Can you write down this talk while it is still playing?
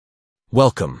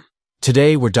Welcome.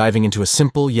 Today we're diving into a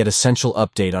simple yet essential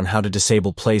update on how to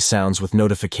disable play sounds with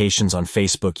notifications on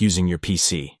Facebook using your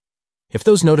PC. If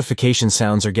those notification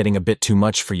sounds are getting a bit too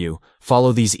much for you,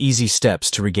 follow these easy steps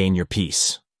to regain your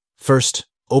peace. First,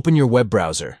 open your web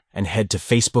browser and head to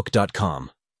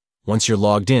facebook.com. Once you're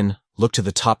logged in, look to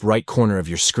the top right corner of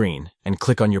your screen and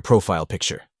click on your profile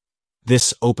picture.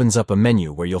 This opens up a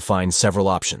menu where you'll find several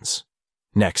options.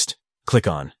 Next, click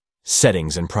on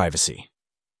Settings and Privacy.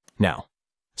 Now,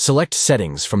 select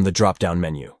Settings from the drop-down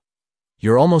menu.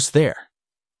 You're almost there.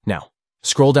 Now,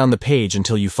 scroll down the page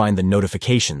until you find the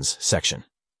Notifications section.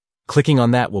 Clicking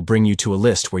on that will bring you to a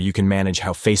list where you can manage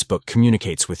how Facebook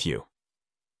communicates with you.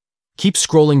 Keep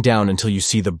scrolling down until you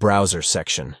see the Browser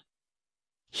section.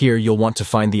 Here you'll want to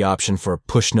find the option for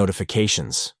Push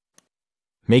Notifications.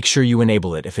 Make sure you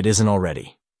enable it if it isn't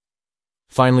already.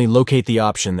 Finally, locate the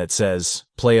option that says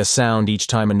Play a sound each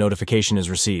time a notification is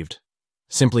received.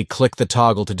 Simply click the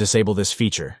toggle to disable this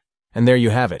feature. And there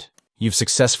you have it. You've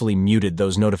successfully muted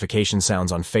those notification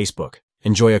sounds on Facebook.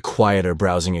 Enjoy a quieter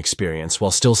browsing experience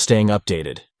while still staying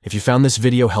updated. If you found this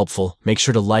video helpful, make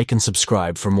sure to like and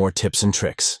subscribe for more tips and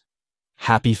tricks.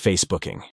 Happy Facebooking!